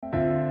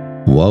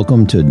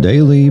Welcome to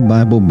Daily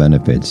Bible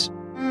Benefits.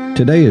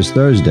 Today is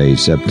Thursday,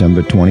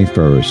 September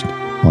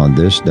 21st. On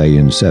this day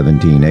in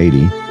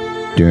 1780,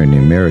 during the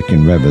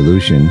American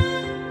Revolution,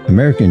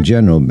 American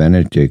General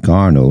Benedict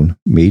Arnold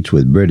meets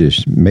with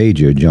British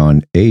Major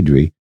John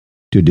Adrie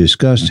to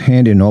discuss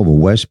handing over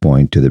West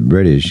Point to the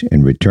British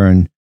in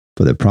return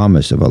for the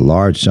promise of a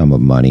large sum of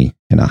money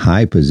and a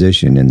high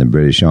position in the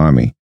British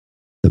Army.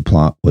 The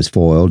plot was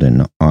foiled,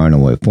 and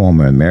Arnold, a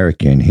former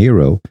American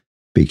hero,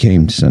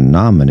 became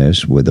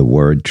synonymous with the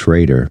word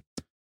traitor.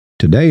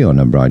 Today on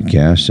the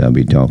broadcast, I'll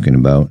be talking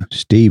about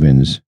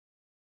Stephen's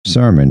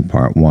Sermon,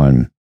 Part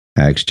 1,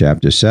 Acts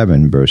chapter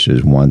 7,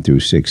 verses 1 through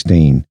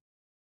 16.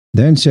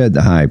 Then said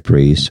the high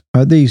priest,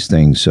 "Are these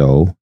things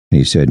so?" And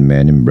he said,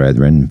 "Men and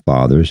brethren and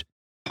fathers,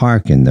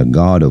 hearken, the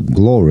God of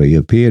glory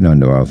appeared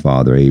unto our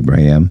father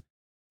Abraham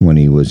when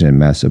he was in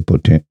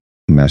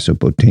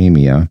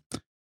Mesopotamia,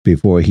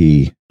 before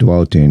he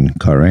dwelt in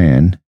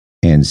Charran,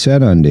 and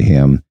said unto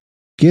him,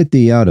 Get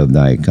thee out of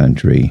thy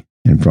country,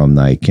 and from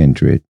thy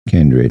kindred,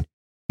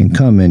 and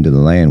come into the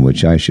land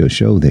which I shall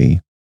show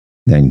thee.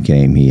 Then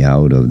came he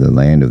out of the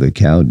land of the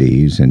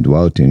Chaldaeans, and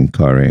dwelt in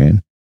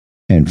Charran.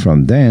 And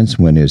from thence,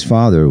 when his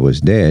father was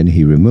dead,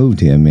 he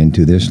removed him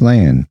into this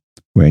land,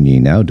 wherein ye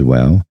now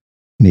dwell,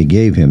 and he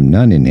gave him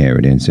none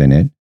inheritance in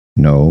it,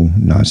 no,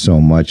 not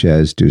so much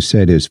as to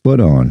set his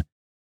foot on.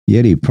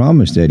 Yet he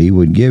promised that he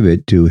would give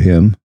it to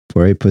him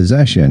for a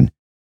possession,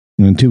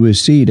 and to his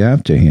seed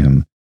after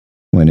him,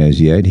 when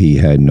as yet he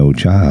had no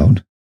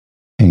child.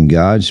 And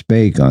God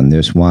spake on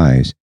this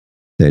wise,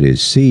 that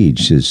his seed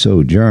should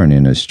sojourn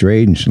in a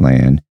strange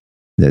land,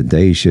 that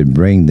they should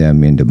bring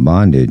them into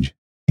bondage,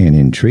 and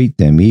entreat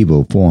them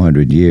evil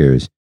 400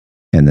 years.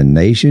 And the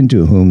nation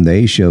to whom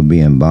they shall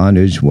be in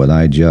bondage will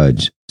I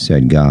judge,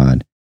 said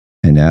God.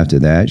 And after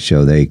that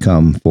shall they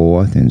come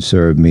forth and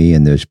serve me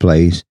in this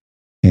place.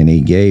 And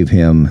he gave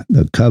him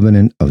the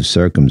covenant of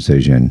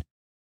circumcision.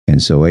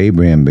 And so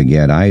Abraham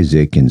begat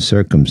Isaac, and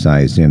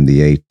circumcised him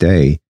the 8th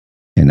day.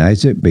 And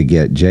Isaac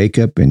begat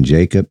Jacob, and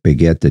Jacob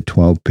begat the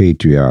 12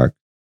 patriarchs.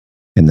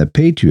 And the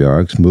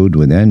patriarchs, moved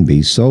with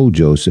envy, sold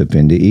Joseph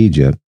into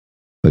Egypt.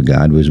 But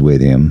God was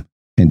with him,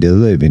 and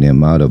delivered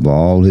him out of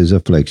all his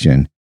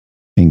affliction,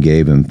 and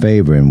gave him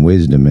favor and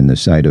wisdom in the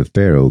sight of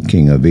Pharaoh,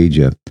 king of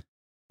Egypt.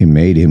 He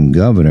made him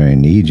governor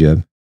in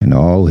Egypt, and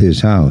all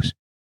his house.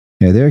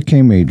 Now there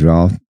came a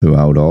drought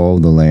throughout all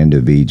the land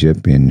of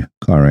Egypt in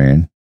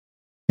Charran,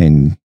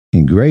 and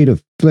in great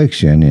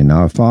affliction, and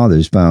our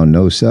fathers found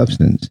no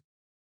substance.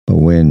 But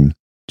when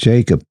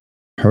Jacob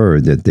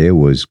heard that there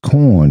was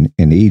corn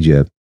in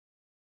Egypt,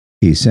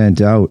 he sent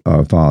out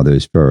our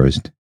fathers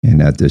first. And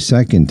at the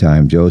second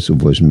time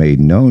Joseph was made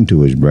known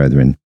to his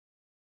brethren.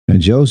 And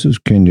Joseph's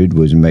kindred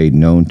was made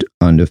known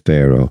unto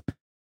Pharaoh.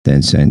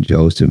 Then sent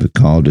Joseph and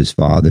called his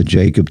father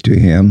Jacob to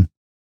him,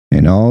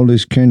 and all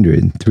his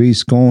kindred,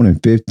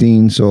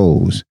 15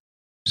 souls.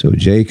 So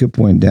Jacob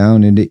went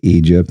down into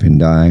Egypt and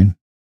died,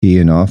 he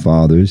and our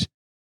fathers,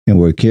 and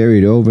were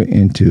carried over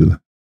into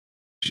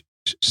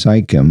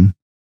Sychem,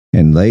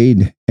 and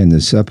laid in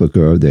the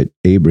sepulchre that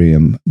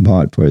Abraham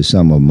bought for a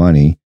sum of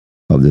money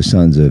of the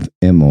sons of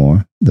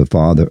Emmor, the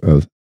father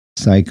of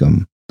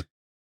Sychem.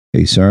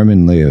 A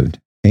sermon lived.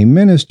 A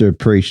minister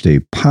preached a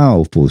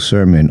powerful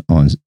sermon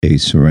on a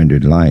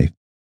surrendered life.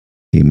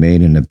 He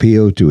made an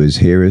appeal to his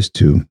hearers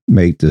to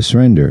make the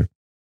surrender.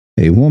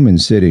 A woman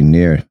sitting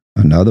near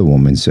another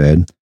woman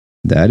said,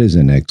 That is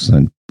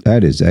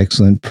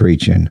excellent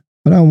preaching,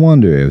 but I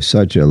wonder if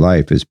such a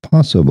life is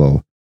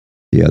possible.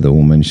 The other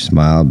woman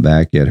smiled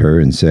back at her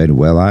and said,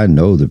 Well, I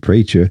know the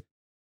preacher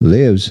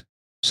lives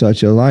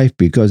such a life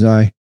because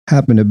I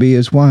happen to be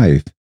his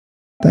wife.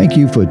 Thank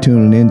you for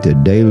tuning in to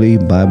Daily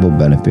Bible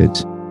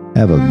Benefits.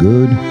 Have a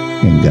good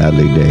and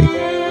godly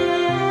day.